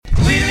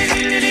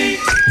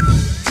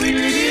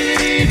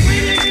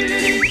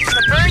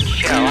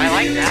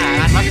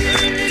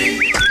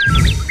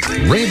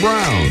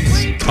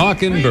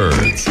Talkin'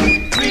 Birds.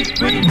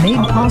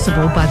 Made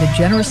possible by the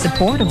generous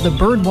support of the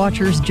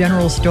Birdwatchers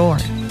General Store,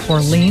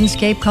 Orleans,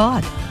 Cape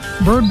Cod.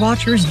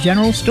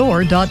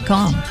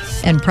 Birdwatchersgeneralstore.com.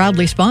 And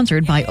proudly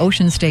sponsored by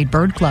Ocean State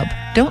Bird Club.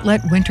 Don't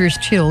let winter's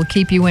chill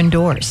keep you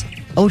indoors.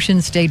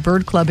 Ocean State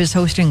Bird Club is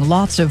hosting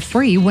lots of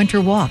free winter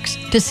walks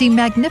to see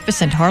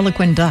magnificent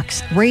harlequin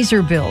ducks,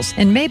 razorbills,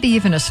 and maybe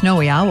even a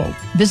snowy owl.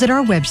 Visit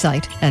our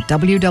website at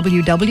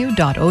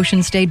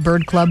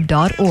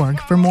www.oceanstatebirdclub.org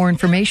for more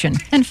information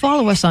and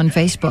follow us on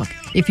Facebook.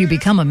 If you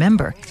become a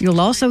member,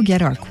 you'll also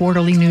get our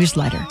quarterly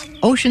newsletter,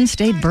 Ocean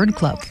State Bird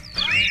Club.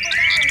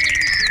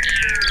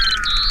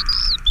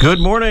 Good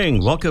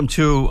morning. Welcome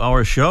to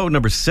our show,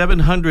 number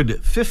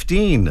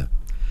 715.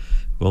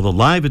 Well, the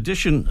live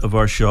edition of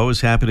our show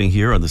is happening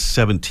here on the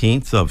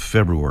 17th of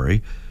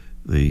February,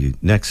 the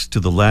next to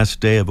the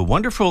last day of a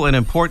wonderful and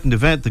important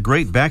event, the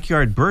Great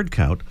Backyard Bird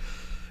Count,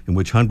 in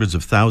which hundreds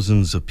of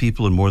thousands of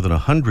people in more than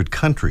 100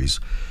 countries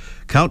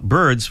count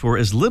birds for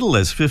as little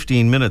as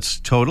 15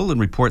 minutes total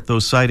and report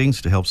those sightings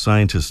to help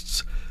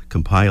scientists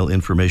compile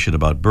information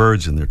about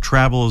birds and their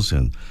travels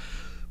and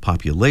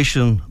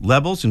population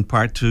levels, in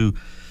part to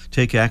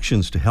take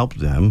actions to help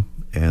them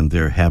and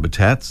their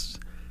habitats.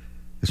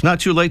 It's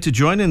not too late to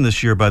join in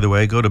this year, by the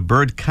way. Go to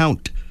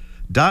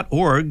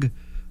birdcount.org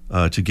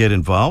to get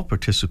involved.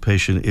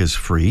 Participation is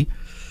free.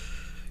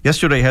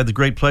 Yesterday, I had the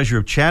great pleasure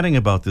of chatting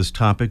about this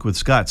topic with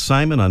Scott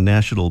Simon on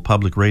National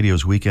Public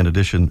Radio's Weekend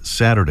Edition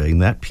Saturday,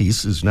 and that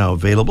piece is now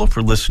available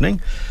for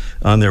listening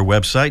on their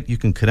website. You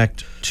can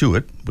connect to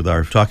it with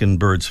our Talkin'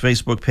 Birds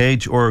Facebook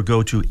page or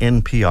go to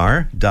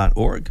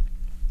npr.org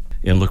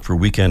and look for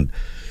Weekend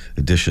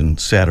Edition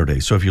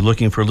Saturday. So if you're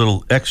looking for a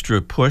little extra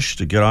push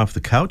to get off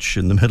the couch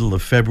in the middle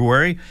of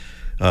February,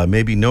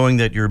 maybe knowing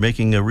that you're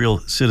making a real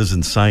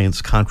citizen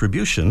science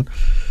contribution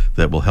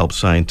that will help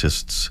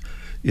scientists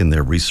in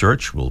their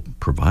research, will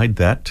provide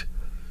that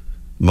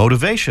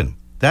motivation.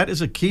 That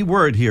is a key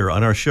word here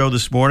on our show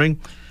this morning.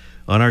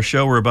 On our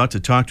show, we're about to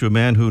talk to a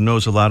man who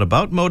knows a lot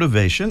about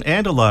motivation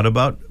and a lot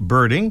about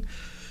birding.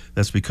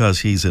 That's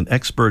because he's an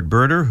expert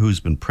birder who's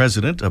been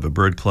president of a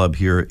bird club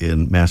here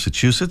in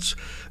Massachusetts,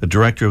 a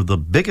director of the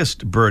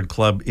biggest bird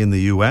club in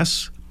the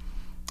U.S.,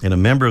 and a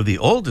member of the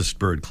oldest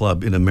bird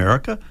club in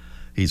America.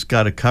 He's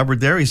got it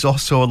covered there. He's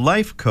also a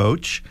life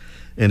coach,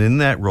 and in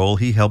that role,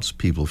 he helps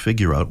people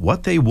figure out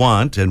what they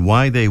want and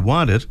why they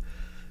want it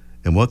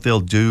and what they'll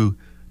do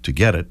to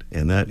get it,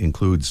 and that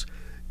includes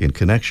in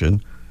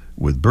connection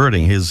with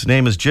birding. His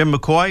name is Jim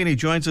McCoy, and he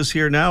joins us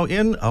here now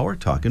in our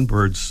Talkin'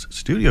 Birds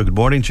studio. Good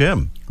morning,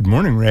 Jim. Good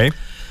morning, Ray.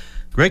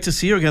 Great to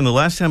see you again. The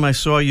last time I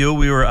saw you,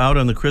 we were out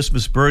on the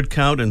Christmas bird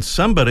count, and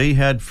somebody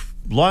had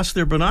lost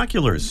their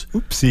binoculars.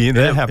 Oopsie,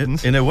 that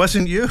happens. And it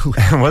wasn't you.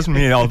 It wasn't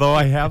me, although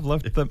I have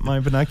left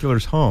my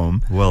binoculars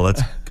home. Well,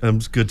 that's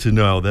good to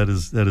know. That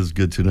is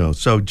good to know.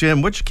 So,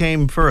 Jim, which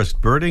came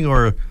first, birding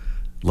or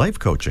life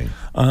coaching?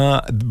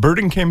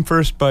 Birding came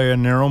first by a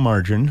narrow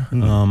margin.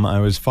 I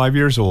was 5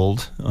 years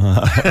old,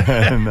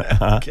 and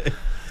Okay.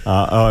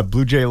 a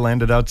blue jay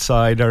landed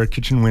outside our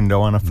kitchen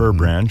window on a fir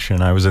branch,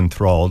 and I was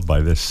enthralled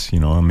by this,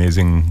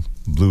 amazing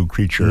blue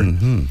creature.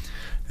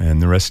 And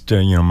the rest,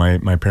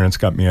 my parents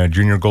got me a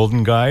junior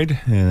golden guide,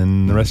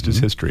 and the rest is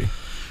history.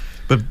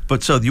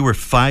 But so you were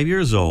 5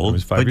 years old. I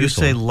was 5 but years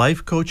you say old.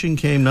 Life coaching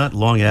came not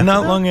long after.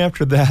 Not that? long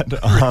after that.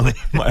 Really?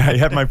 I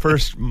had my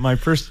first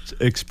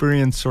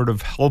experience sort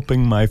of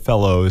helping my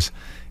fellows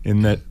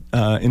in that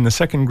in the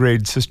second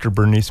grade, Sister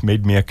Bernice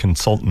made me a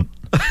consultant.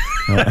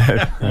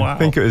 I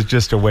think it was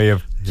just a way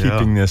of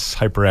keeping this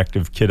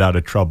hyperactive kid out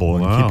of trouble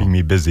and keeping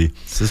me busy.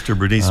 Sister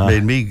Bernice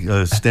made me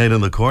stand in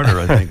the corner,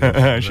 I think.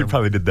 She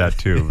probably did that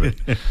too.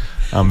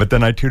 But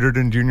then I tutored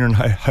in junior and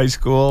high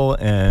school,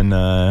 and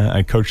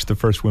I coached the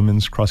first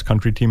women's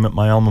cross-country team at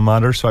my alma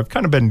mater. So I've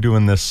kind of been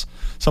doing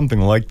something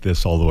like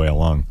this all the way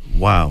along.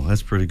 Wow,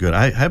 that's pretty good.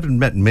 I haven't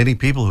met many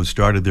people who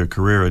started their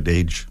career at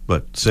age,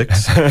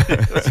 6?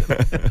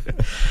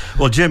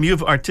 Well, Jim,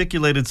 you've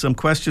articulated some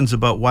questions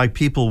about why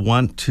people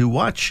want to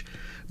watch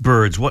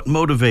birds. What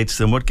motivates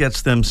them? What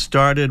gets them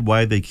started?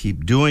 Why they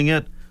keep doing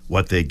it?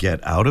 What they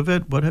get out of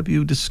it? What have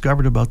you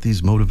discovered about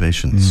these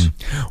motivations?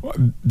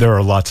 There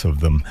are lots of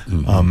them.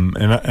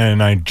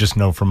 And I just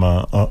know from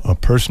a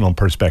personal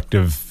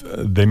perspective,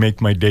 they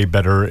make my day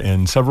better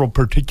in several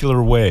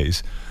particular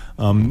ways.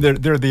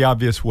 They're the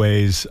obvious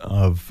ways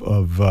of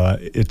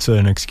it's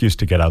an excuse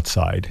to get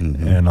outside,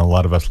 and a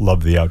lot of us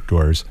love the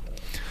outdoors.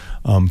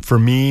 For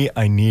me,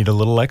 I need a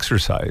little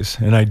exercise,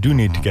 and I do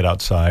need to get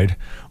outside,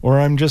 or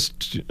I'm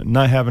just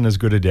not having as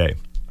good a day.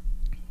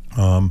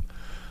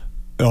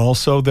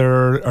 Also,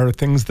 there are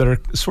things that are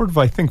sort of,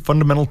 I think,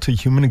 fundamental to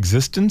human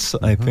existence.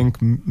 I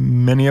think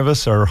many of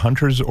us are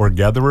hunters or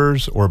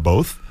gatherers or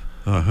both.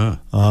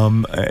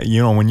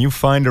 When you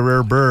find a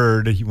rare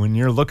bird, when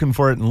you're looking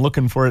for it and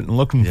looking for it and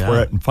looking for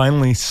it and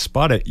finally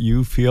spot it,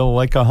 you feel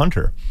like a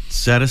hunter.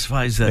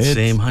 Satisfies that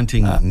same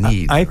hunting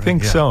need. I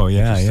think so,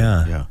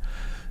 yeah.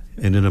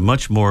 And in a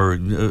much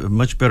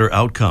better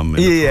outcome.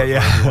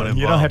 Yeah.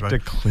 You don't have to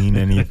clean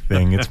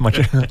anything. It's much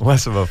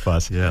less of a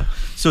fuss. Yeah.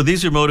 So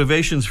these are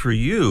motivations for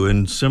you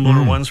and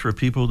similar ones for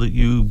people that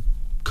you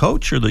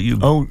coach or that you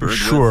bird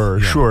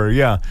sure,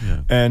 yeah.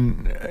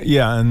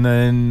 And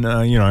then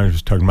I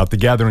was talking about the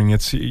gathering.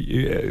 It's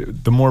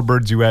the more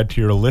birds you add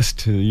to your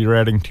list, you're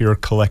adding to your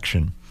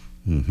collection.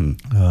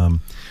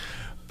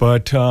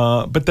 But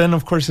then,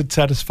 of course, it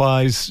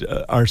satisfies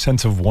our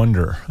sense of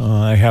wonder.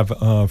 I have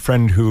a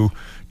friend who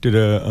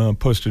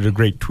posted a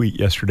great tweet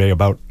yesterday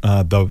about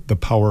the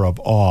power of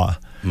awe.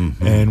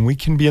 And we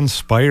can be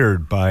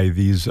inspired by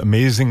these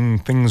amazing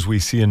things we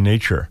see in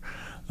nature.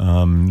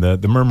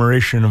 The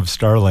murmuration of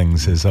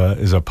starlings is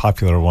a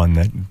popular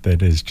one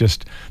that is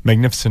just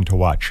magnificent to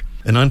watch.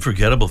 An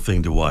unforgettable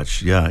thing to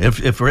watch, yeah.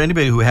 If for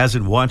anybody who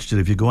hasn't watched it,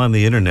 if you go on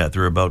the internet,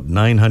 there are about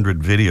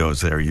 900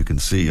 videos there you can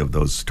see of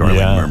those starling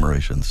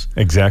murmurations.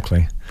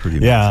 Exactly. Pretty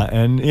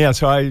amazing.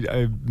 So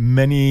I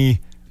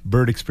many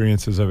bird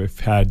experiences I've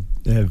had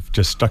have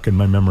just stuck in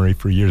my memory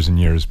for years and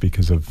years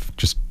because of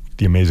just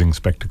the amazing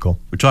spectacle.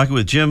 We're talking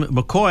with Jim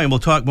McCoy, and we'll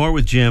talk more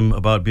with Jim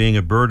about being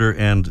a birder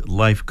and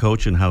life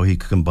coach and how he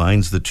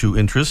combines the two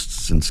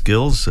interests and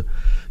skills.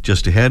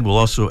 Just ahead, we'll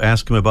also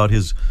ask him about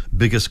his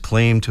biggest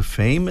claim to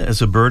fame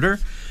as a birder.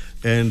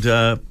 And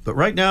but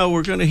right now,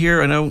 we're going to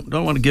hear, and I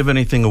don't want to give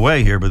anything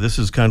away here, but this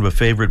is kind of a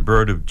favorite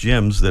bird of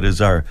Jim's that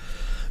is our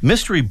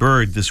mystery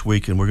bird this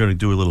week, and we're going to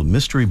do a little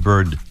mystery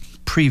bird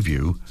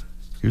preview.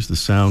 Here's the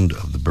sound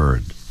of the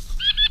bird.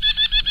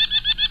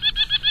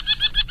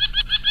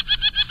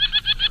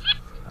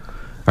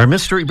 Our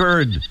mystery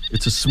bird.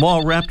 It's a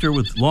small raptor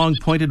with long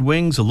pointed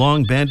wings, a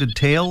long banded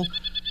tail,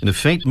 and a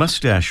faint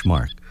mustache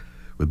mark.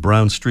 With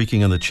brown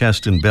streaking on the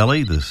chest and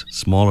belly, the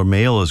smaller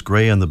male is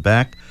gray on the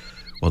back,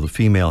 while the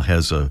female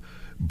has a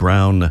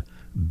brown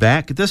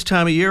back. At this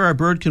time of year, our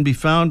bird can be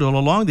found all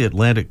along the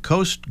Atlantic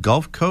coast,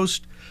 Gulf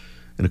Coast,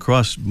 and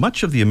across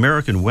much of the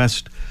American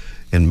West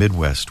and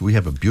Midwest. We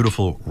have a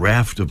beautiful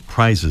raft of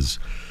prizes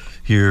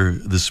here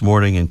this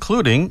morning,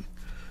 including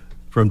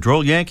from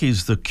Droll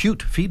Yankees, the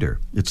Cute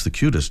Feeder. It's the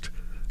cutest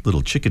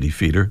little chickadee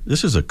feeder.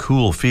 This is a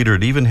cool feeder.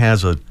 It even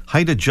has a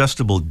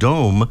height-adjustable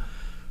dome,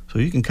 so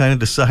you can kind of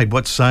decide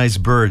what size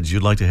birds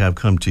you'd like to have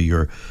come to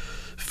your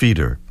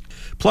feeder.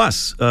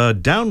 Plus,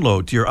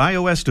 download to your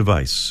iOS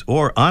device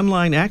or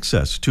online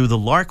access to the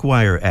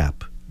Larkwire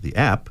app, the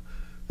app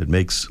that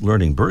makes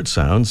learning bird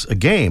sounds a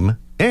game,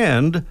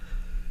 and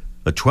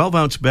a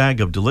 12-ounce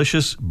bag of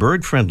delicious,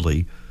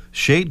 bird-friendly,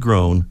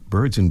 shade-grown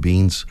Birds and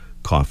Beans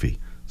coffee.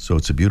 So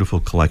it's a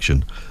beautiful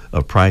collection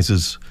of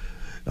prizes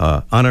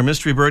on our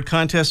Mystery Bird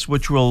Contest,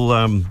 which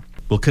we'll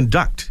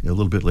conduct a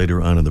little bit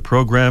later on in the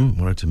program.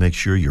 Wanted to make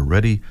sure you're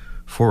ready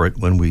for it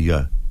when we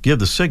give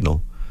the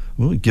signal.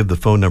 We'll give the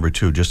phone number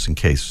too, just in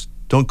case.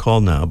 Don't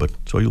call now, but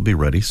so you'll be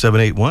ready.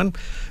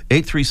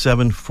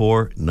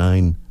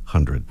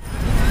 781-837-4900.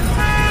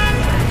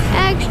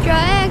 Extra,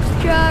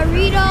 extra,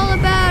 read all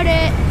about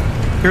it.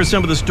 Here are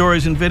some of the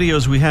stories and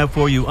videos we have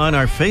for you on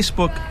our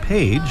Facebook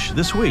page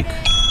this week.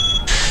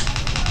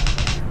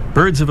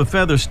 Birds of a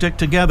feather stick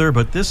together,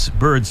 but this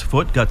bird's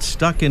foot got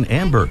stuck in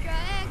amber.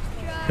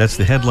 That's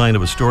the headline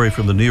of a story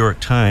from the New York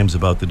Times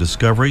about the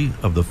discovery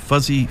of the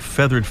fuzzy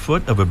feathered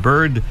foot of a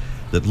bird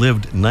that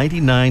lived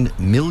 99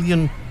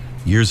 million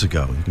years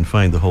ago. You can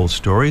find the whole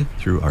story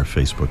through our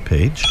Facebook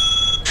page.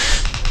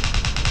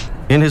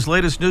 In his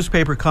latest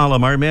newspaper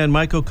column, our man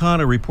Mike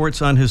O'Connor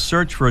reports on his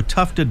search for a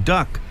tufted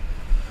duck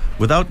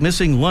without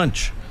missing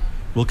lunch.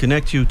 We'll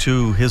connect you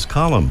to his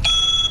column.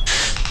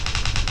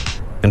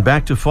 And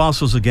back to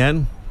fossils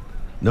again.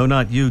 No,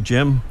 not you,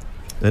 Jim.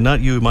 And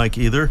not you, Mike,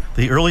 either.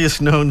 The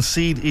earliest known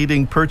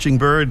seed-eating perching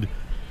bird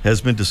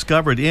has been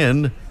discovered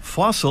in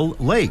Fossil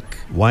Lake,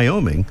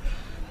 Wyoming.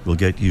 We'll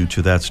get you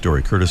to that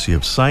story, courtesy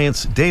of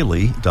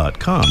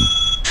ScienceDaily.com.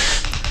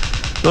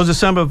 Those are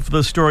some of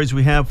the stories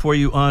we have for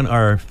you on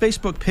our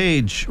Facebook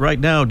page right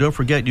now. Don't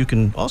forget, you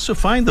can also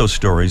find those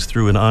stories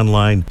through an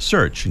online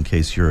search in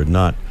case you're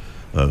not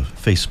a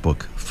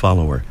Facebook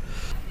follower.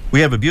 We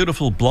have a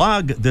beautiful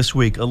blog this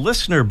week, a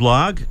listener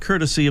blog,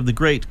 courtesy of the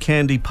great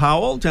Candy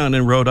Powell down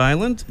in Rhode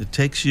Island. It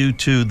takes you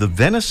to the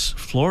Venice,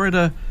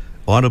 Florida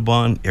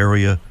Audubon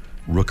Area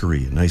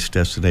Rookery. A nice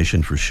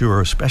destination for sure,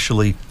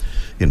 especially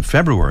in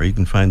February. You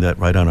can find that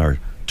right on our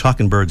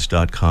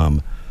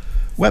talkingbirds.com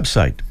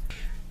website.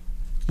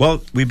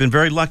 Well, we've been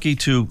very lucky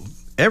to,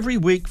 every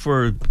week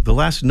for the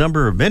last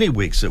number of many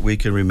weeks that we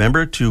can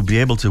remember, to be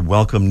able to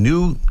welcome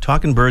new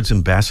Talking Birds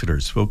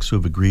ambassadors, folks who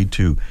have agreed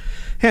to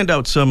hand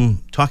out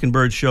some Talking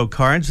Birds show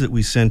cards that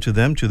we send to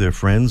them, to their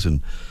friends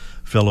and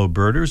fellow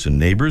birders and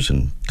neighbors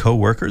and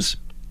co-workers.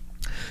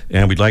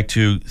 And we'd like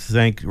to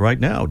thank right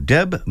now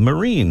Deb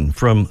Marine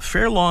from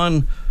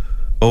Fairlawn,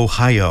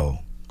 Ohio.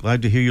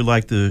 Glad to hear you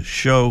like the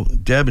show,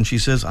 Deb. And she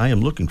says, I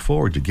am looking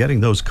forward to getting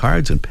those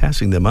cards and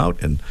passing them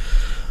out, and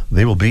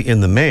they will be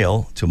in the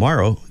mail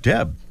tomorrow,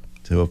 Deb.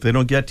 So if they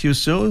don't get to you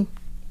soon,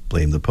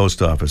 blame the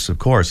post office, of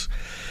course.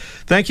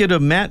 Thank you to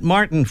Matt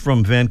Martin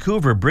from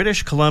Vancouver,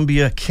 British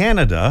Columbia,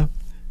 Canada.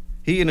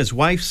 He and his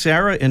wife,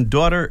 Sarah, and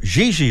daughter,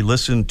 Gigi,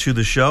 listen to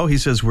the show. He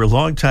says, we're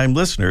longtime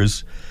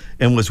listeners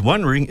and was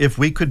wondering if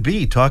we could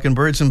be Talking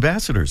Birds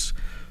ambassadors.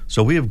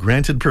 So we have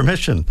granted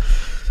permission.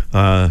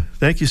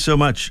 Thank you so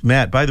much,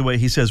 Matt. By the way,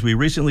 he says, we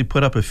recently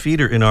put up a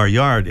feeder in our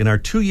yard, and our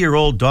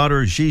 2-year-old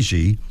daughter,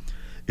 Gigi,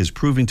 is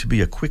proving to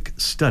be a quick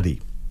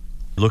study.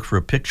 Look for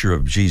a picture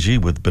of Gigi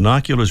with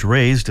binoculars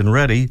raised and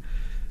ready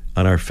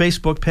on our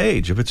Facebook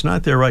page. If it's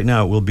not there right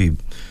now, it will be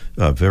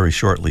very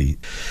shortly.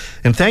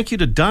 And thank you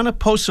to Donna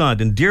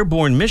Posand in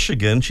Dearborn,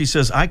 Michigan. She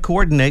says, I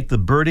coordinate the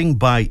Birding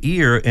by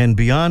Ear and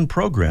Beyond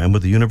program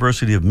with the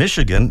University of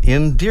Michigan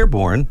in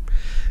Dearborn,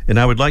 and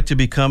I would like to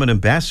become an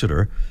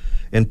ambassador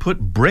and put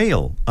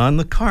Braille on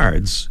the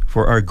cards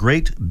for our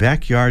great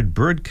backyard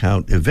bird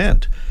count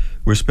event.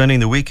 We're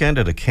spending the weekend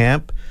at a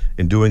camp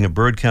and doing a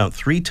bird count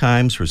 3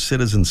 times for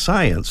citizen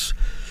science.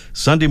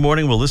 Sunday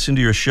morning, we'll listen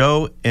to your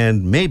show,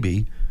 and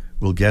maybe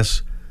we'll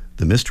guess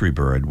the mystery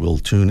bird. We'll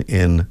tune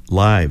in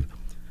live.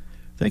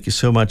 Thank you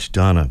so much,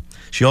 Donna.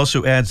 She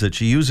also adds that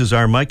she uses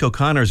our Mike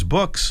O'Connor's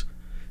books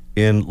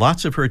in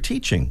lots of her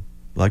teaching,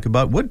 like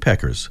about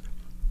woodpeckers.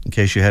 In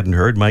case you hadn't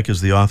heard, Mike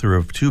is the author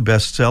of 2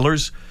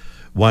 bestsellers,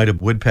 Why Do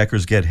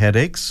Woodpeckers Get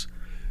Headaches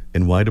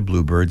and Why Do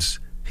Bluebirds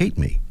Hate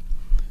Me?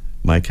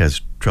 Mike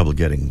has trouble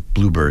getting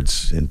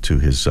bluebirds into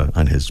his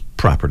on his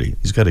property.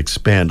 He's got to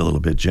expand a little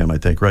bit, Jim, I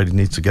think, right? He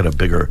needs to get a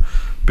bigger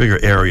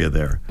area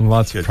there.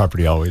 Lots of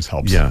property always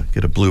helps. Yeah,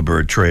 get a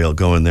bluebird trail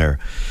going there.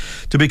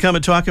 To become a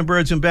Talking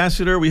Birds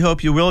ambassador, we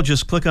hope you will.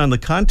 Just click on the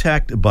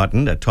contact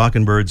button at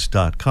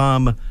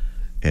talkingbirds.com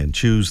and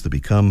choose the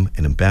Become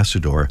an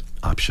Ambassador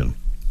option.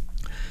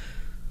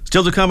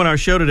 Still to come on our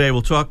show today,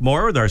 we'll talk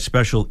more with our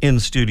special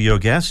in-studio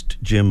guest,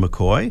 Jim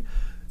McCoy.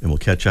 And we'll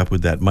catch up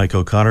with that Mike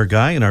O'Connor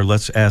guy in our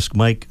Let's Ask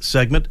Mike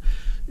segment.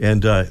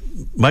 And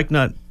Mike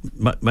not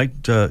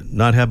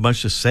have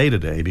much to say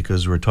today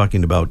because we're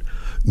talking about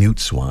mute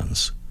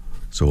swans.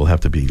 So we'll have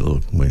to be a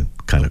little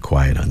kind of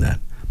quiet on that.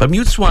 But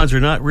mute swans are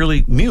not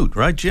really mute,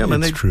 right, Jim?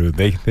 It's true.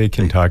 They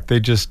can talk. They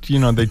just,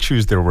 they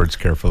choose their words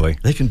carefully.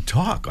 They can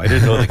talk. I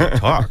didn't know they could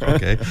talk.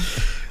 Okay.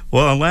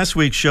 Well, on last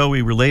week's show,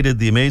 we related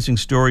the amazing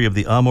story of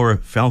the Amur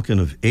falcon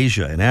of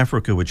Asia and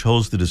Africa, which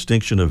holds the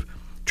distinction of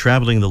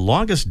traveling the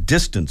longest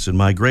distance in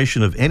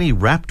migration of any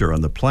raptor on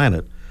the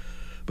planet.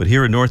 But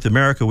here in North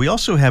America, we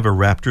also have a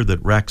raptor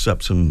that racks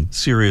up some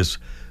serious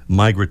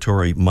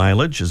migratory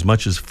mileage, as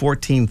much as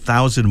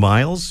 14,000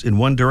 miles in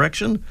one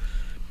direction.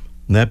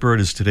 And that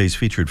bird is today's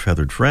featured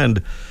feathered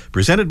friend,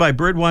 presented by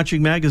Birdwatching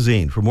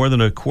Magazine. For more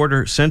than a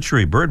quarter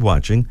century,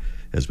 Birdwatching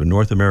has been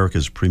North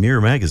America's premier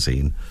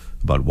magazine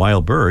about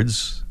wild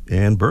birds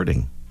and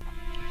birding.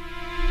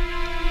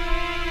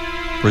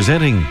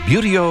 Presenting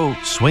Buteo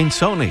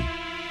swainsoni,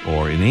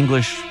 or in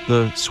English,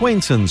 the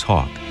Swainson's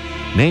hawk,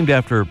 named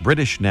after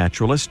British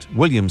naturalist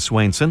William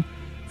Swainson,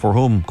 for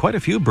whom quite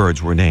a few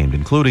birds were named,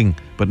 including,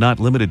 but not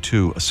limited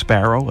to, a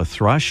sparrow, a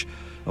thrush,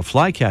 a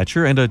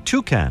flycatcher, and a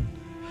toucan.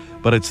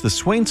 But it's the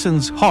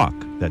Swainson's hawk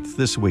that's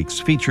this week's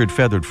featured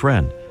feathered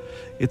friend.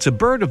 It's a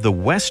bird of the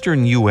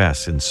western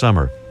U.S. in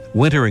summer,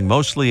 wintering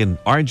mostly in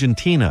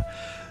Argentina,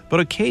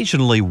 but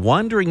occasionally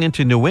wandering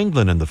into New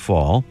England in the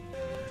fall.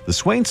 The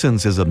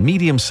Swainson's is a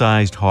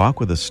medium-sized hawk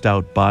with a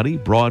stout body,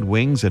 broad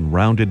wings, and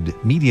rounded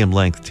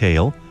medium-length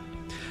tail.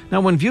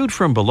 Now, when viewed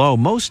from below,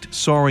 most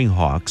soaring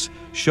hawks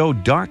show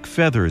dark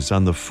feathers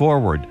on the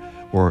forward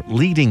or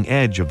leading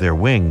edge of their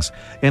wings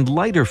and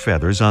lighter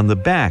feathers on the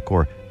back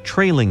or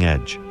trailing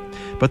edge.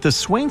 But the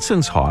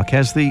Swainson's hawk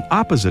has the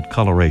opposite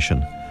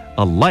coloration,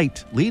 a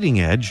light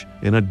leading edge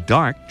and a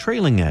dark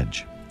trailing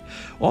edge.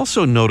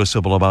 Also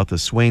noticeable about the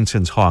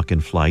Swainson's hawk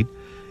in flight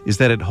is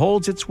that it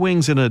holds its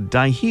wings in a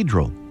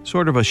dihedral,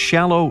 sort of a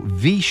shallow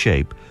V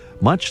shape,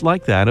 much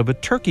like that of a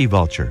turkey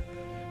vulture.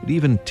 It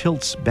even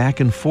tilts back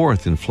and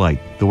forth in flight,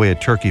 the way a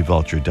turkey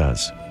vulture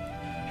does.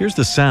 Here's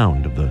the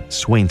sound of the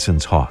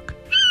Swainson's hawk.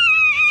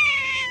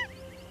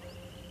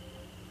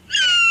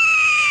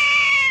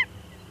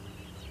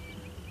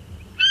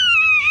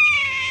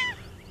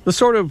 The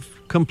sort of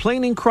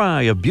complaining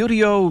cry of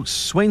Buteo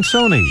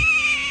swainsoni,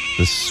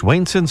 the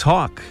Swainson's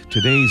hawk,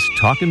 today's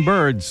Talking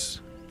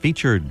Birds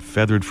featured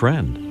feathered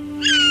friend.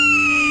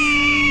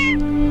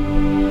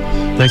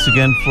 Thanks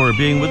again for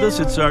being with us.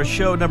 It's our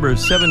show number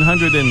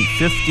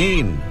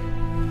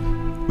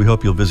 715. We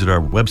hope you'll visit our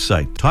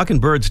website.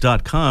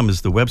 TalkingBirds.com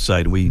is the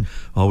website. We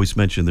always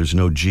mention there's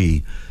no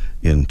G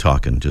in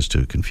Talking, just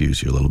to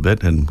confuse you a little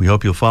bit. And we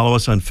hope you'll follow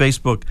us on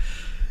Facebook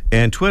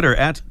and Twitter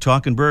at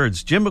Talking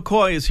Birds. Jim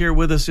McCoy is here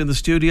with us in the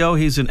studio.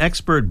 He's an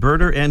expert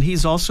birder, and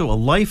he's also a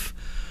life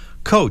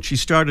coach. He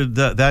started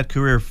that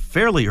career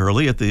fairly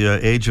early, at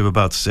the age of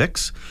about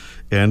 6,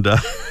 and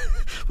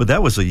but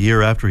that was a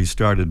year after he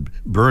started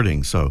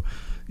birding. So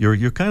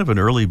you're kind of an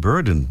early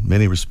bird in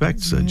many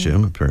respects,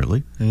 Jim.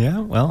 Apparently. Yeah.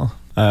 Well,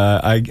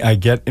 I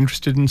get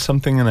interested in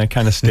something and I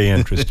kind of stay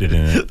interested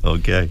in it.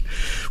 Okay.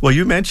 Well,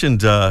 you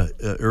mentioned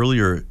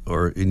earlier,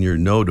 or in your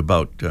note,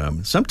 about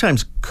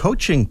sometimes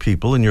coaching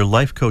people in your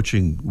life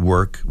coaching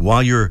work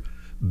while you're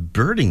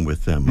birding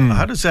with them.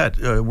 How does that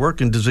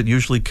work, and does it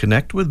usually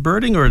connect with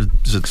birding, or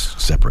is it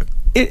separate?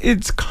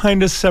 It's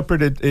kind of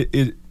separate.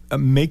 It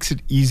makes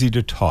it easy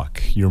to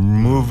talk. You're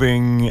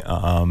moving,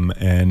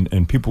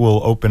 and people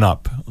will open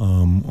up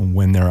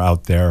when they're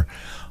out there.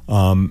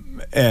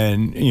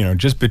 And,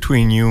 just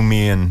between you,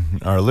 me,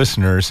 and our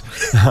listeners,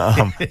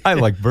 I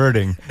like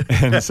birding.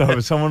 And so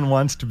if someone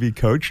wants to be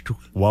coached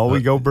while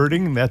we go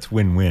birding, that's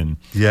win-win.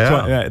 Yeah.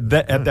 So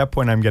at that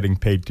point, I'm getting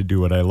paid to do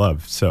what I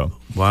love. So.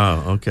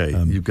 Wow. Okay.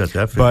 You've got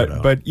that figured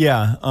out. But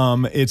yeah,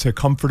 it's a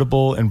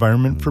comfortable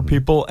environment for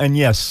people. And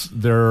yes,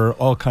 there are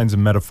all kinds of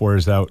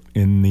metaphors out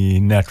in the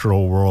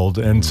natural world.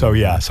 And so,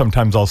 yeah,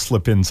 sometimes I'll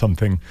slip in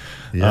something.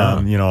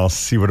 Yeah. I'll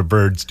see what a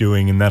bird's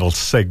doing, and that'll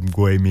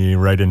segue me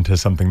right into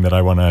something that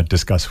I want to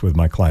discuss with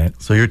my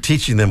client. So you're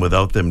teaching them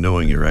without them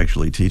knowing you're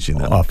actually teaching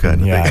them.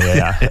 Often, kind of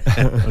yeah.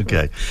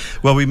 Okay.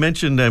 Well, we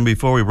mentioned, and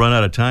before we run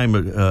out of time,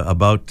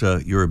 about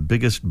your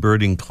biggest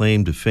birding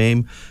claim to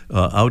fame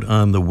out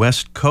on the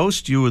West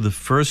Coast. You were the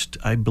first,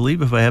 I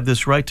believe, if I have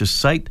this right, to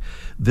cite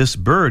this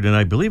bird, and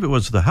I believe it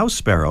was the house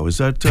sparrow. Is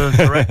that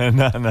correct?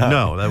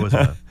 No, that was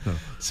not. No.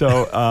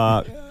 So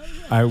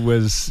I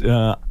was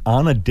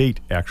on a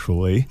date,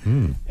 actually,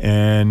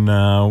 and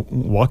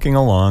walking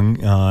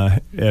along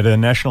at a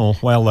national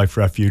wildlife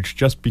refuge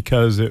just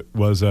because it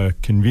was a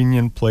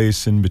convenient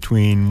place in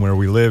between where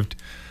we lived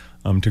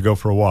to go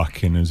for a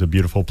walk, and it was a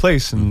beautiful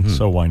place, and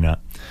so why not?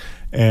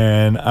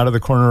 And out of the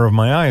corner of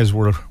my eye, as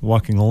we're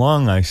walking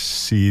along, I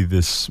see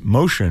this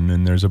motion,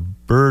 and there's a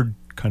bird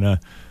kind of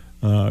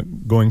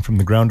going from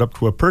the ground up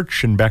to a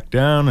perch and back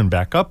down and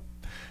back up.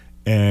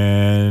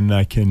 And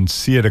I can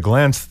see at a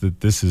glance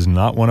that this is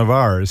not one of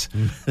ours.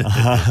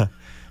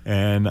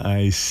 And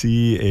I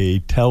see a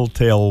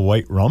telltale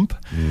white rump,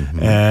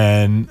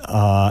 and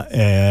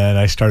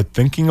I start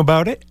thinking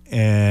about it,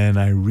 and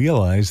I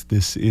realize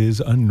this is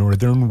a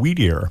northern wheat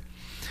ear.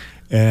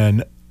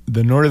 And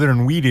the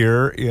northern wheat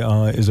ear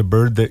is a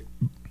bird that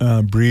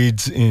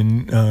breeds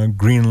in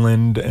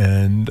Greenland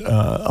and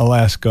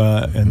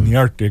Alaska and the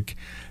Arctic,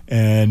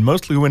 and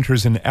mostly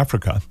winters in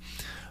Africa.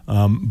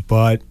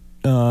 But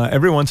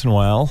every once in a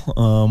while,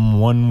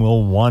 one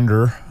will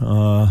wander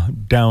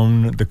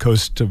down the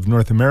coast of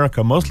North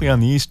America, mostly on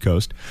the East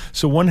Coast.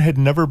 So one had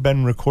never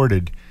been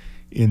recorded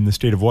in the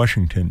state of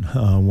Washington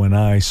when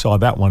I saw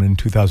that one in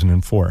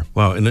 2004.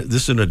 Wow, and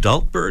this is an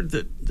adult bird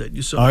that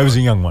you saw? It was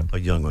a young one. A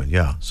young one,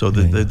 yeah. So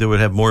they would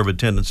have more of a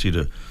tendency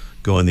to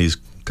go on these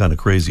kind of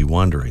crazy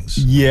wanderings.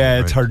 Yeah,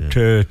 right? It's hard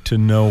to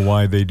know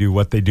why they do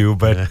what they do,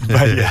 but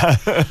yeah.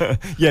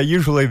 Yeah,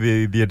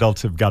 usually the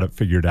adults have got it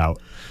figured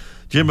out.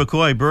 Jim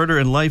McCoy, birder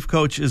and life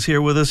coach, is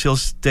here with us. He'll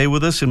stay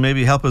with us and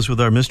maybe help us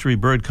with our mystery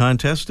bird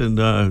contest and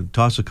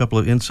toss a couple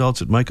of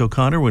insults at Mike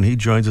O'Connor when he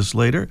joins us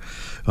later.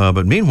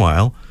 But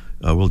meanwhile,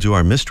 we'll do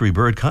our mystery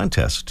bird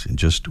contest in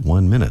just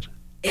 1 minute.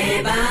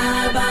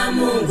 Baba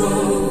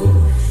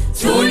Mungu,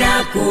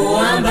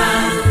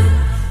 tunakuomba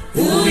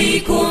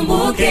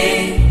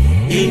uikumbuke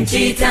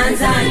nchi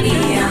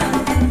Tanzania.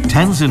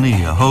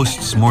 Tanzania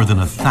hosts more than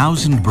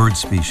 1,000 bird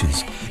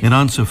species, and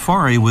on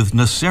safari with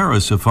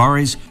Nasera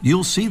Safaris,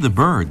 you'll see the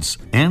birds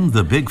and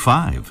the big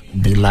five.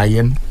 The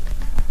lion,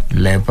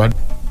 leopard,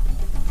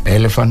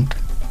 elephant,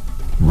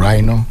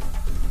 rhino,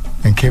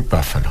 and Cape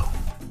buffalo.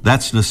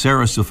 That's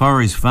Nasera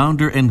Safaris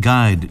founder and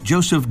guide,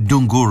 Joseph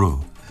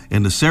Dunguru.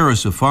 And Nasera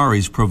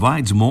Safaris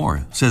provides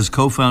more, says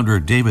co-founder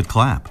David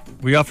Clapp.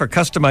 We offer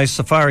customized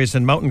safaris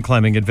and mountain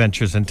climbing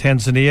adventures in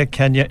Tanzania,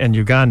 Kenya, and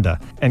Uganda,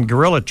 and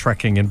gorilla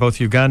trekking in both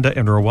Uganda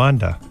and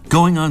Rwanda.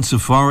 Going on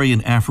safari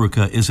in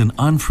Africa is an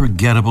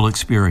unforgettable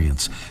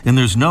experience, and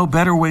there's no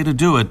better way to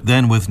do it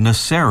than with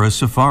Nasera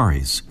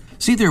Safaris.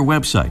 See their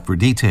website for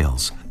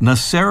details,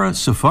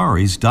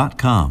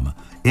 naserasafaris.com,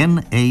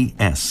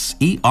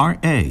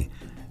 Nasera,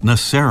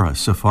 Nasera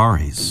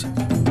Safaris.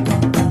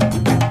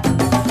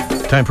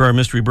 Time for our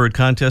mystery bird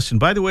contest. And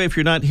by the way, if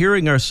you're not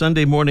hearing our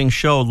Sunday morning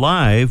show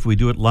live, we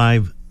do it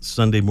live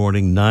Sunday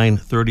morning,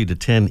 9:30 to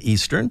 10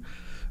 Eastern.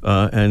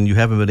 And you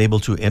haven't been able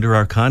to enter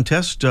our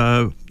contest,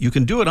 you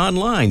can do it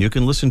online. You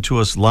can listen to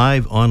us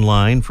live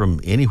online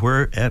from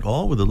anywhere at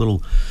all with a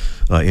little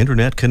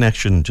internet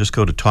connection. Just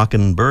go to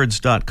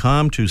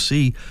talkingbirds.com to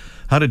see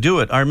how to do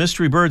it. Our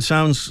mystery bird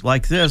sounds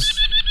like this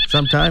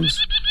sometimes.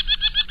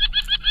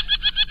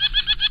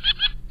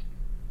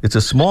 It's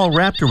a small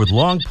raptor with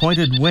long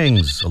pointed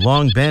wings, a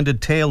long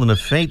banded tail, and a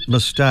faint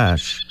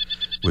mustache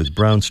with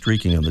brown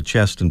streaking on the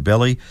chest and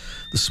belly.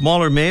 The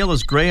smaller male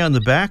is gray on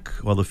the back,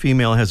 while the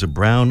female has a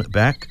brown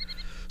back.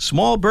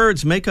 Small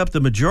birds make up the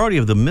majority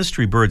of the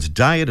mystery bird's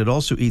diet. It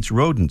also eats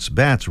rodents,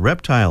 bats,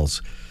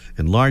 reptiles,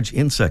 and large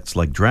insects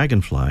like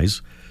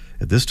dragonflies.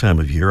 At this time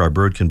of year, our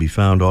bird can be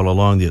found all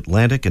along the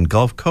Atlantic and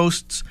Gulf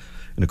coasts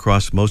and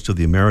across most of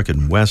the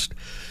American West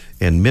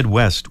and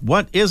Midwest.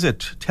 What is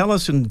it? Tell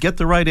us and get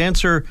the right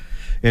answer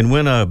and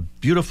win a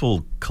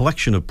beautiful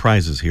collection of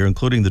prizes here,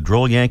 including the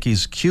Droll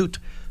Yankees Cute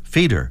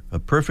Feeder, a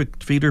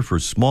perfect feeder for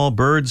small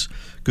birds,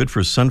 good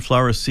for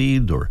sunflower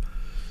seed or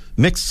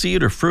mixed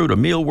seed or fruit or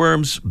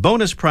mealworms.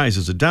 Bonus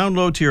prizes, a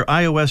download to your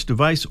iOS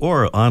device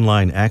or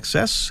online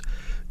access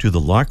to the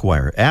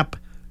Lockwire app.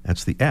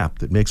 That's the app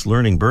that makes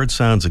learning bird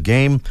sounds a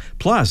game.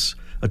 Plus,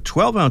 a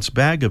 12-ounce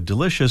bag of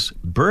delicious,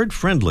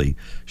 bird-friendly,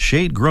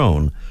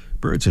 shade-grown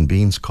Birds and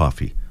Beans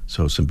coffee.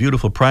 So some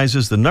beautiful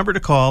prizes. The number to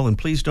call, and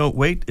please don't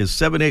wait, is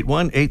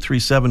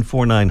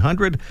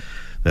 781-837-4900.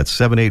 That's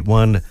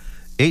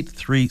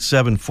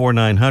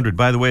 781-837-4900.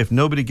 By the way, if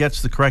nobody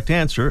gets the correct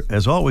answer,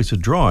 as always, a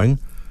drawing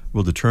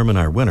will determine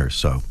our winner.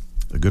 So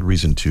a good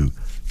reason to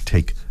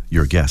take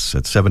your guess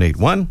at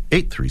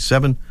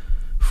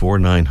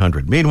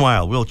 781-837-4900.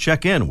 Meanwhile, we'll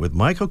check in with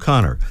Mike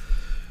O'Connor.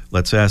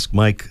 Let's ask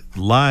Mike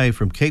live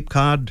from Cape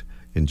Cod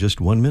in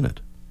just 1 minute.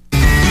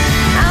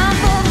 I'm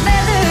for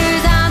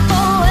feathers, I'm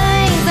for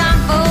wings, I'm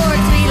for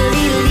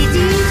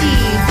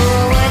tweedledee-dee-dee, for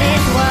what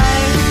it's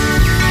worth.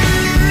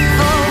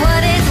 For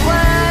what it's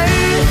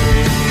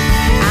worth,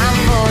 I'm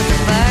for the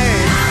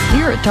birds.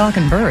 Here at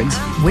Talkin' Birds,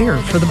 we're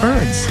for the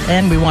birds.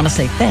 And we want to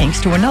say thanks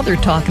to another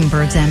Talkin'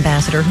 Birds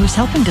ambassador who's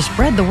helping to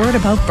spread the word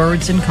about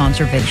birds and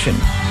conservation.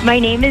 My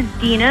name is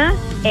Dina,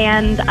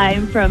 and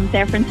I'm from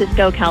San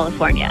Francisco,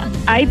 California.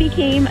 I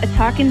became a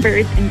Talkin'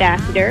 Birds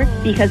ambassador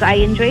because I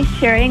enjoy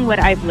sharing what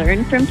I've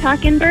learned from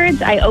Talkin'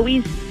 Birds. I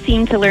always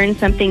seem to learn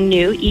something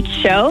new each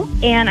show,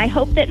 and I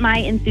hope that my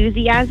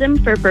enthusiasm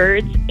for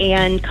birds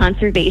and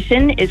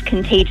conservation is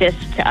contagious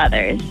to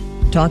others.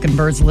 Talkin'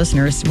 Birds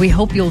listeners, we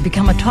hope you'll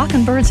become a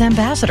Talkin' Birds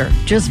ambassador.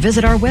 Just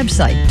visit our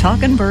website,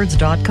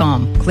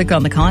 talkinbirds.com. Click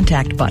on the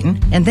contact button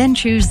and then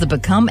choose the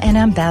Become an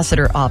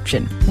Ambassador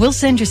option. We'll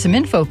send you some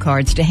info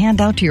cards to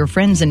hand out to your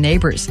friends and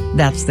neighbors.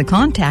 That's the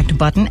contact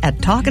button at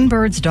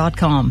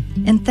talkinbirds.com.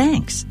 And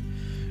thanks.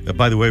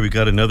 By the way, we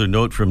got another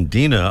note from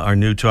Dina, our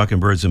new Talkin'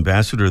 Birds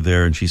ambassador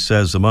there, and she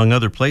says, among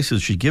other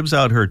places, she gives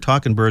out her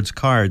Talkin' Birds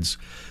cards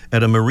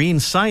at a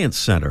marine science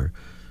center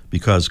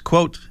because,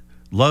 quote,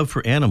 love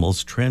for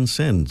animals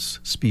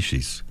transcends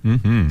species.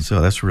 Mm-hmm. So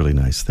that's really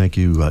nice. Thank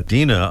you,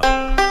 Dina.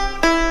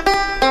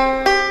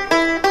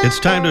 It's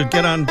time to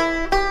get on,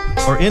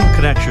 or in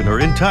connection, or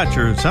in touch,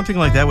 or something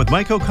like that with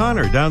Mike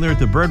O'Connor down there at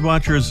the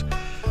Birdwatchers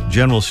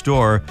General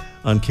Store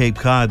on Cape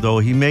Cod, though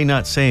he may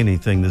not say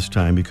anything this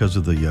time because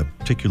of the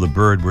particular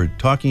bird we're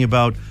talking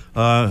about.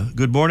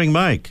 Good morning,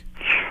 Mike.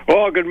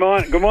 Oh, good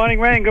morning. Good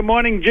morning, Ray. Good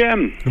morning,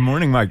 Jim. Good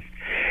morning, Mike.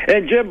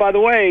 And Jim, by the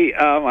way,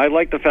 I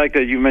like the fact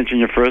that you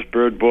mentioned your first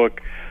bird book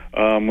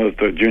was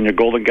the Junior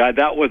Golden Guide.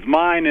 That was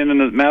mine, and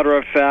as a matter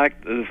of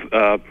fact,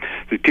 the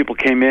people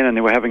came in and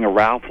they were having a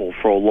raffle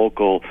for a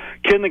local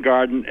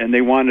kindergarten, and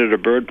they wanted a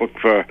bird book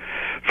for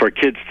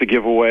kids to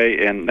give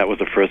away, and that was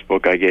the first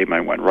book I gave them.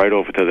 I went right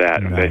over to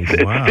that. Nice.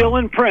 It's still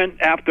in print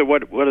after,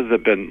 what has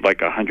it been,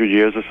 like 100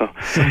 years or so?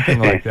 Something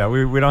like that.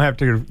 We don't have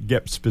to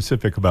get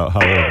specific about how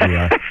old we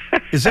are.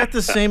 Is that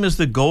the same as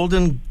the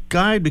Golden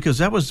Guide? Because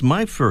that was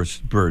my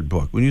first bird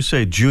book. When you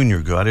say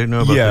Junior Guide, I didn't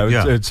know about that.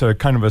 Yeah, it's a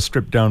kind of a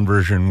stripped-down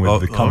version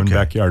with the common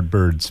backyard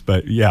birds.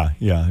 But yeah.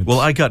 Well,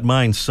 I got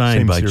mine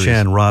signed by series.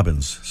 Chan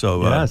Robbins.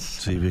 So yes.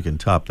 See if you can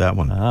top that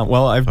one.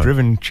 Well, I've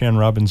driven Chan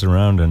Robbins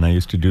around, and I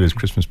used to do his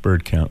Christmas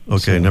bird count.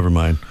 Okay, never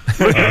mind.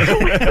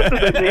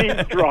 The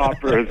name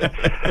droppers.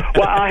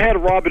 Well, I had a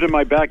robin in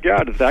my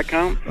backyard. Does that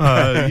count?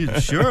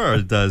 Sure,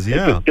 it does,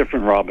 yeah. It's a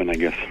different robin, I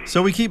guess.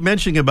 So we keep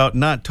mentioning about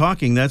not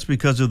talking. That's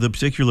because of the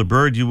particular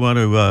bird you want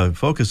to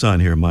focus on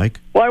here, Mike.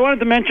 Well, I wanted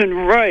to mention,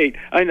 right,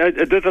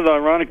 this is an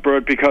ironic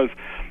bird because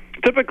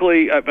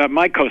typically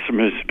my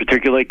customers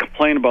particularly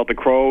complain about the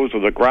crows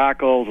or the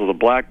grackles or the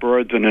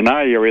blackbirds, and in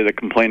our area they're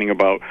complaining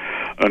about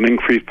an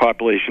increased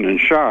population in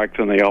sharks,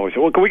 and they always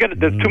say, well,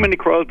 there's too many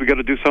crows, we got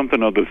to do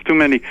something, or there's too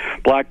many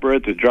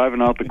blackbirds, they're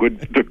driving out the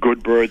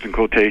good birds in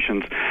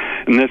quotations,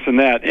 and this and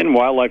that. And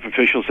wildlife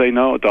officials say,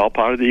 no, it's all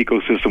part of the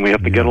ecosystem, we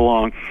have to get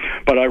along.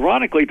 But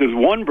ironically, there's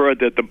one bird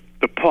that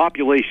the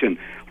population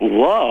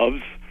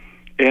loves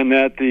and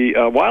that the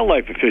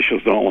wildlife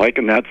officials don't like,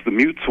 and that's the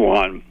Mute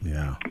Swan.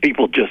 Yeah.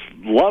 People just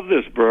love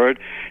this bird.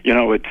 You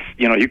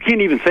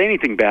can't even say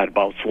anything bad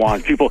about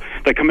swans. People,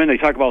 they come in, they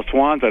talk about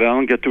swans, and I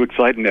don't get too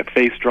excited, and their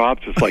face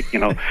drops. It's like,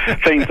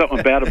 saying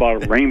something bad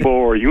about a rainbow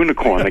or a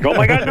unicorn. They go, oh,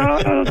 my God, no.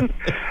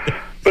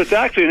 But it's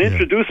actually an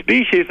introduced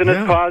species, and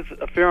it's caused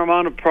a fair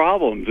amount of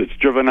problems. It's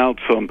driven out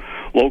some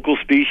local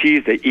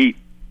species. They eat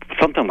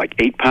something like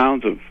 8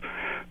 pounds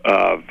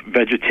of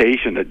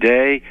vegetation a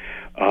day.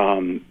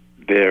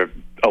 They're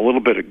a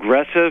little bit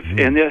aggressive,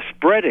 and they're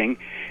spreading,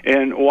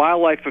 and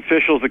wildlife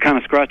officials are kind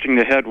of scratching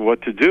their head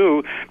what to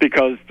do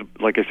because,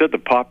 like I said, the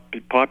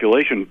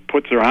population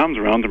puts their arms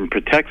around them and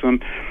protects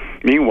them.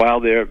 Meanwhile,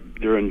 they're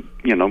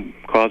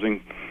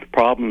causing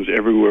problems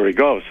everywhere we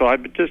go. So I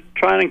just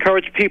try and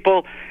encourage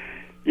people,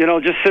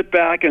 just sit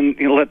back and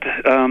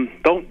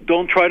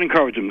don't try to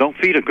encourage them. Don't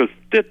feed them because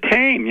they're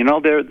tame.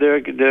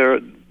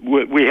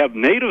 We have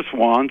native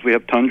swans, we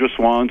have tundra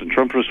swans and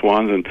trumpeter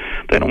swans, and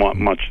they don't want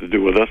much to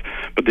do with us.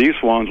 But these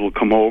swans will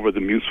come over,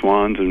 the Mute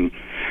Swans, and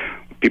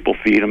people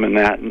feed them and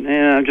that. And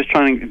I'm just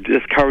trying to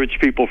discourage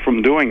people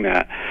from doing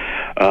that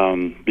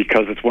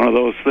because it's one of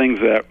those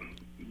things that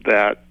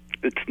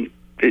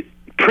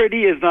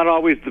pretty is not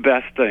always the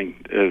best thing.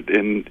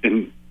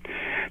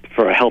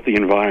 for a healthy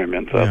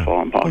environment. So that's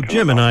all I'm talking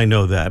Jim about. and I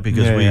know that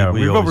because Yeah, yeah,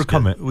 we've always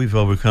overcome it. We've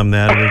overcome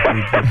that.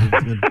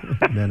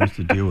 We've managed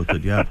to deal with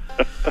it, yeah.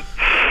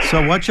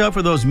 So watch out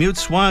for those mute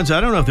swans. I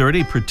don't know if there are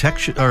any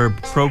protection or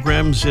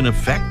programs in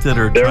effect that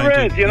are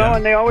trying to... There is,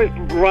 and they always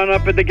run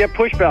up and they get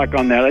pushback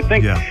on that. I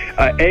think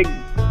egg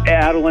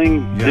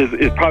addling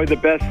is probably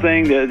the best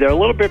thing. They're a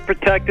little bit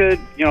protected.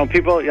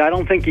 People, I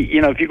don't think,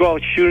 if you go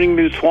out shooting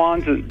mute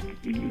swans,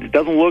 it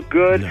doesn't look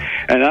good. No.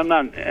 And I'm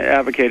not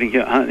advocating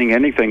hunting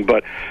anything,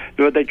 but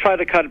they try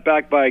to cut it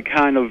back by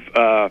kind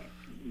of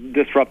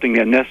disrupting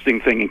their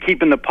nesting thing and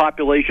keeping the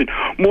population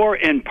more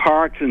in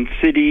parks and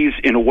cities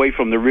and away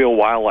from the real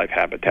wildlife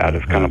habitat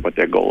is kind of what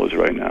their goal is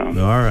right now.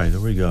 All right,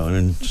 there we go.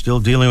 And still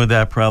dealing with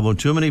that problem.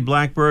 Too many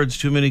blackbirds,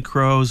 too many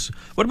crows.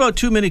 What about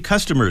too many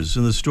customers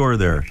in the store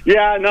there?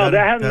 Yeah, no,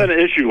 that hasn't been an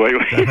issue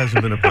lately. That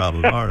hasn't been a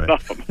problem. All right. No,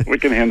 we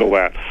can handle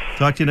that.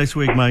 Talk to you next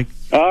week, Mike.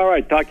 All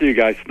right, talk to you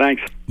guys.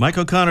 Thanks. Mike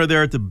O'Connor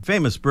there at the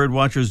famous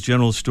Birdwatchers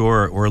General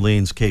Store,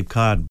 Orleans, Cape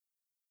Cod.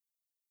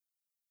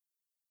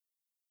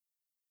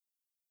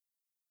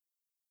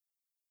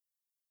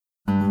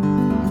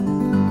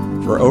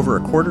 For over a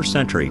quarter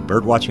century,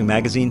 Birdwatching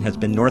Magazine has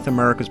been North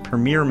America's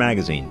premier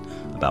magazine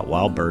about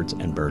wild birds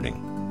and birding.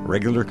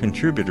 Regular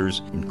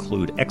contributors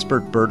include expert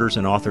birders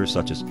and authors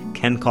such as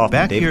Ken Kaufman,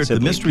 Back David here at the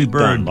Sibley, Mystery Pete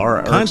Dunn, Bird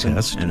Laura Contest,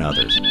 Erickson, and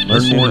others. Learn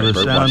Listen more to at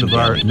the sound of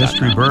our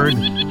mystery bird,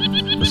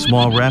 a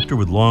small raptor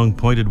with long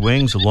pointed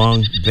wings, a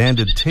long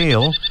banded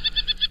tail,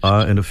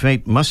 and a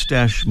faint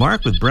mustache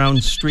mark with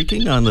brown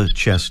streaking on the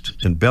chest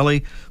and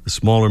belly. The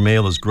smaller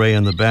male is gray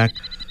on the back,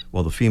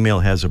 while the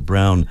female has a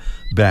brown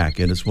back.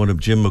 And it's one of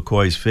Jim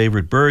McCoy's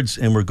favorite birds.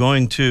 And we're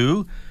going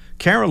to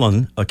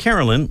Carolyn,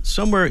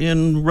 somewhere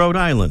in Rhode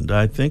Island,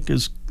 I think,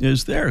 is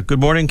there. Good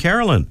morning,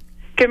 Carolyn.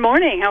 Good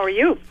morning. How are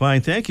you?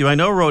 Fine, thank you. I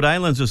know Rhode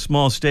Island's a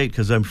small state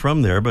because I'm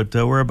from there, but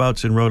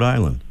whereabouts in Rhode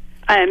Island?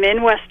 I am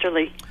in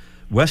Westerly.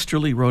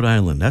 Westerly, Rhode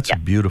Island. That's a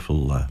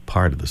beautiful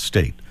part of the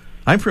state.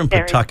 I'm from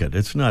Very. Pawtucket.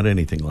 It's not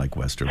anything like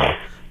Westerly.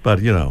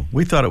 But,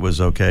 we thought it was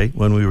okay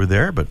when we were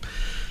there. But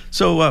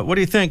so what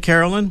do you think,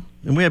 Carolyn?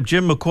 And we have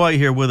Jim McCoy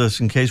here with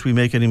us in case we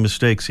make any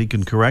mistakes. He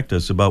can correct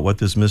us about what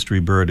this mystery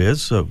bird is.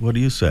 So what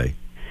do you say?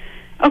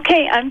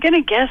 Okay, I'm going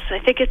to guess. I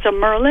think it's a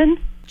merlin.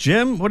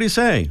 Jim, what do you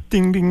say?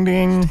 Ding, ding,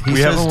 ding. He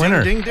We have says a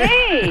winner. Ding, ding,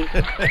 ding.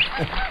 Hey!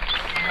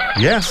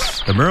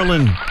 Yes, a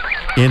merlin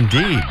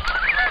indeed.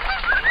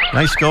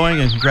 Nice going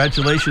and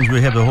congratulations.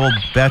 We have the whole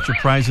batch of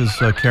prizes,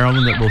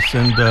 Carolyn, that we'll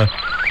send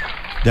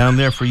down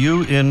there for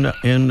you in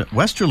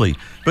Westerly.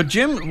 But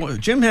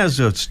Jim has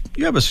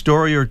you have a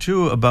story or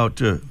two about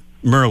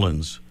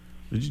merlins.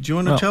 Do you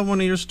want to tell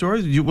one of your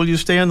stories? Will you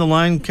stay on the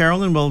line,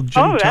 Carolyn, while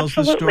Jim tells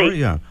the story?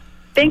 Yeah.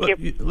 Thank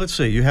you. Let's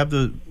see. You have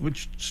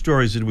which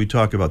stories did we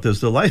talk about?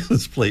 There's the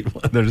license plate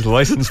one. There's the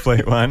license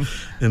plate one.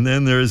 And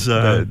then there's...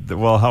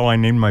 how I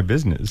named my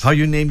business. How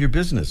you named your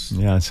business.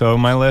 Yeah, so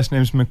my last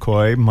name's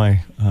McCoy.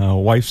 My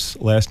wife's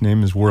last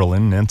name is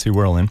Whirlin, Nancy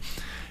Whirlin.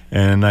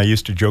 And I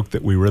used to joke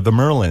that we were the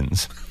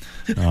Merlins.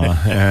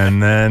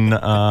 And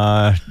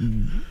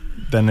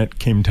then it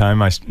came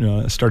time, I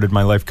started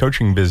my life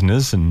coaching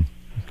business, and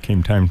it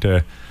came time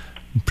to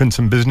print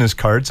some business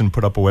cards and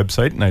put up a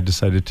website, and I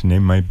decided to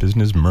name my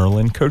business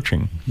Merlin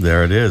Coaching.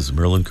 There it is,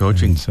 Merlin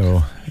Coaching. And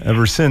so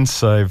ever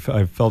since,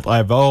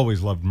 I've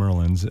always loved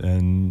Merlins,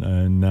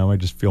 and now I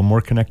just feel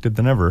more connected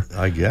than ever.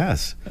 I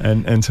guess.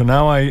 And so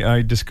now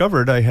I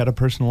discovered I had a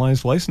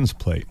personalized license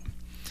plate.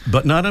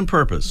 But not on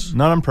purpose.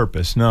 Not on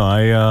purpose, no.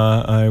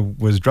 I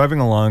was driving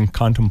along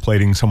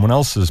contemplating someone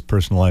else's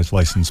personalized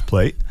license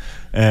plate,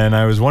 and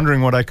I was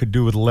wondering what I could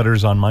do with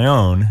letters on my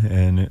own,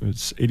 and it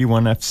was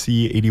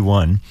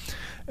 81FC81.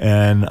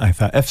 And I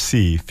thought,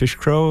 FC, fish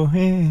crow,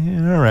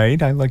 all right,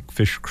 I like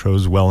fish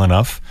crows well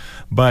enough,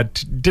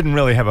 but didn't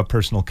really have a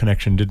personal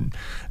connection.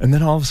 And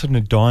then all of a sudden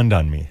it dawned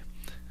on me.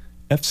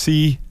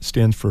 FC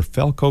stands for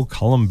Falco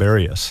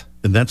columbarius.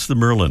 And that's the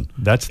Merlin.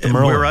 That's the and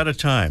Merlin. We're out of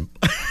time.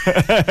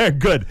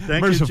 Good.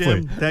 Thank Mercifully.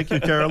 you, Jim. Thank you,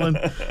 Carolyn.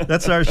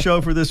 That's our show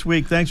for this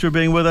week. Thanks for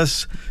being with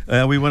us.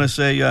 We want to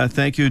say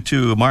thank you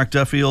to Mark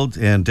Duffield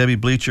and Debbie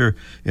Bleacher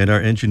and our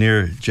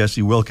engineer,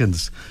 Jesse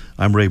Wilkins.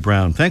 I'm Ray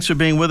Brown. Thanks for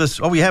being with us.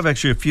 Oh, we have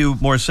actually a few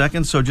more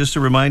seconds, so just a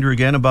reminder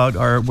again about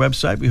our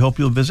website. We hope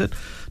you'll visit.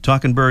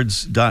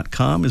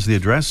 TalkinBirds.com is the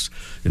address,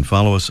 and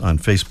follow us on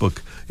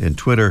Facebook and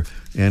Twitter,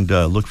 and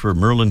look for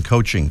Merlin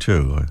Coaching,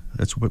 too.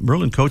 That's what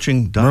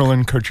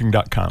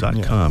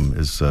MerlinCoaching.com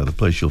is the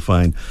place you'll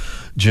find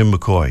Jim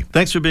McCoy.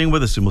 Thanks for being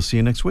with us, and we'll see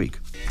you next week.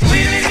 The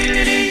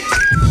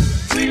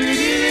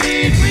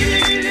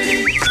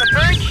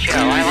Bird Show.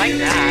 I like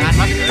that. I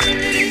love it.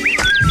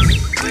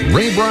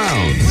 Ray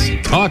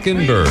Brown's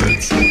Talkin'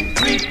 Birds.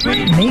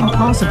 Made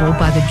possible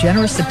by the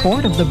generous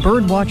support of the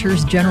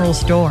Birdwatchers General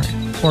Store,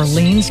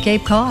 Orleans,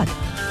 Cape Cod.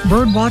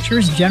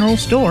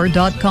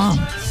 Birdwatchersgeneralstore.com.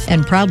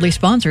 And proudly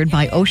sponsored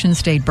by Ocean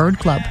State Bird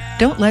Club.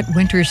 Don't let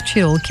winter's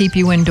chill keep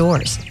you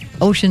indoors.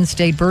 Ocean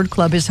State Bird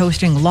Club is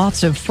hosting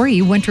lots of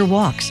free winter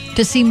walks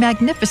to see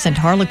magnificent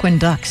harlequin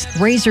ducks,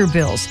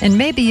 razorbills, and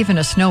maybe even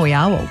a snowy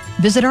owl.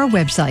 Visit our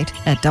website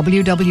at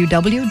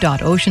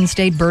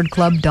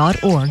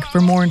www.oceanstatebirdclub.org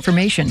for more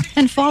information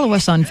and follow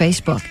us on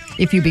Facebook.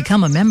 If you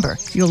become a member,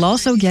 you'll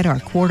also get our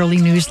quarterly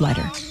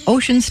newsletter,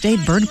 Ocean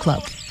State Bird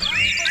Club.